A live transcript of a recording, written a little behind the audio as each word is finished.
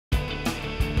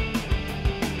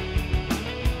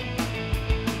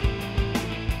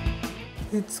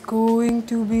It's going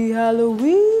to be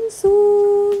Halloween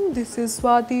soon. This is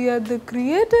Swati at the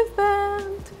Creative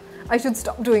Band. I should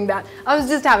stop doing that. I was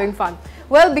just having fun.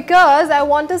 Well, because I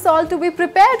want us all to be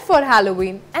prepared for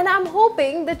Halloween, and I'm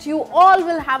hoping that you all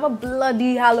will have a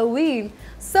bloody Halloween.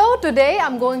 So today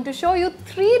I'm going to show you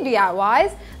 3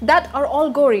 DIYs that are all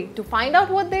gory. To find out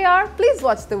what they are, please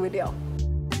watch the video.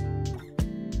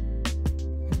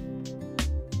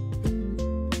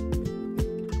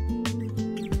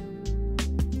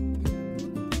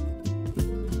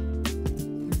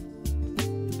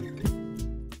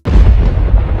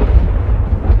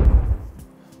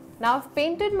 Now I've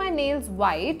painted my nails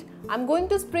white. I'm going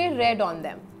to spray red on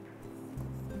them.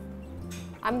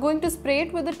 I'm going to spray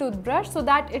it with a toothbrush so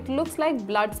that it looks like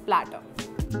blood splatter.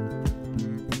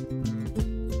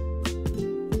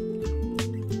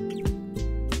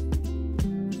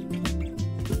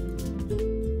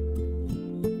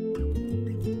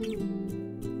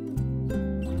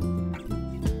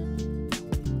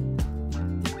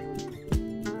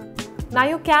 Now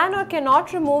you can or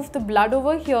cannot remove the blood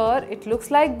over here. It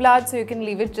looks like blood, so you can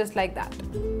leave it just like that.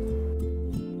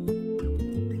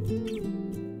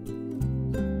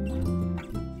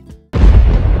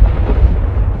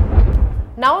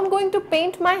 Now I'm going to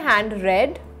paint my hand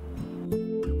red.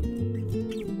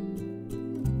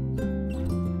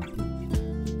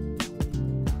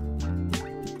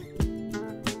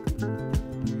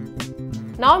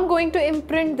 Now I'm going to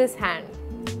imprint this hand.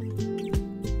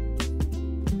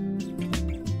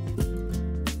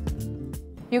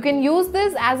 You can use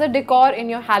this as a decor in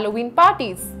your Halloween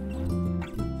parties.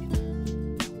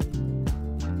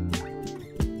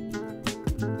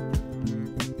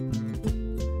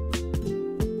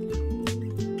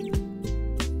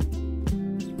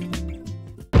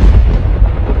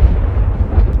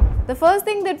 The first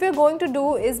thing that we're going to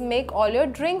do is make all your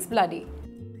drinks bloody.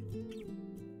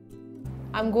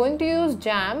 I'm going to use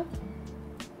jam.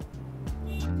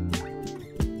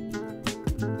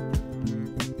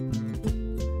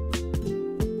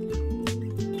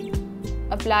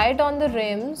 Apply it on the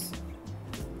rims.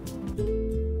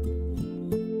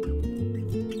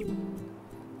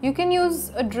 You can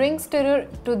use a drink stirrer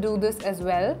to do this as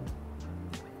well.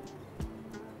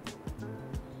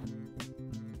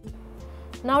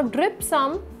 Now drip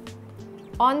some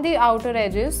on the outer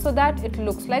edges so that it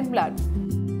looks like blood.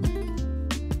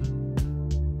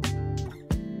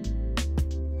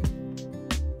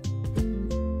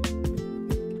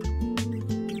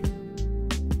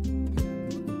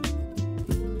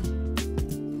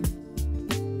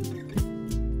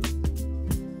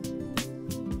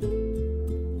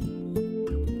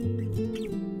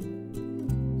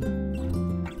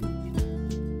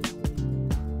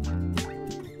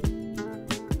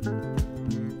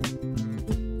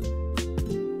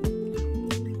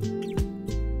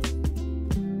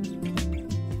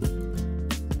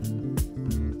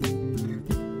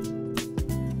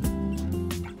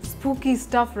 Spooky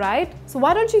stuff, right? So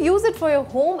why don't you use it for your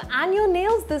home and your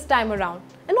nails this time around?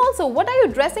 And also, what are you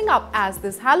dressing up as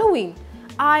this Halloween?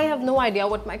 I have no idea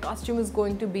what my costume is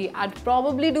going to be. I'd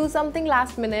probably do something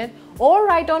last minute or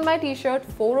write on my t-shirt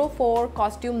 404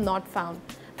 costume not found.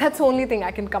 That's the only thing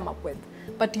I can come up with.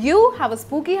 But you have a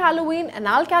spooky Halloween and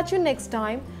I'll catch you next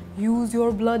time. Use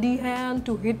your bloody hand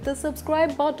to hit the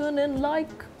subscribe button and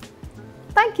like.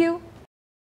 Thank you.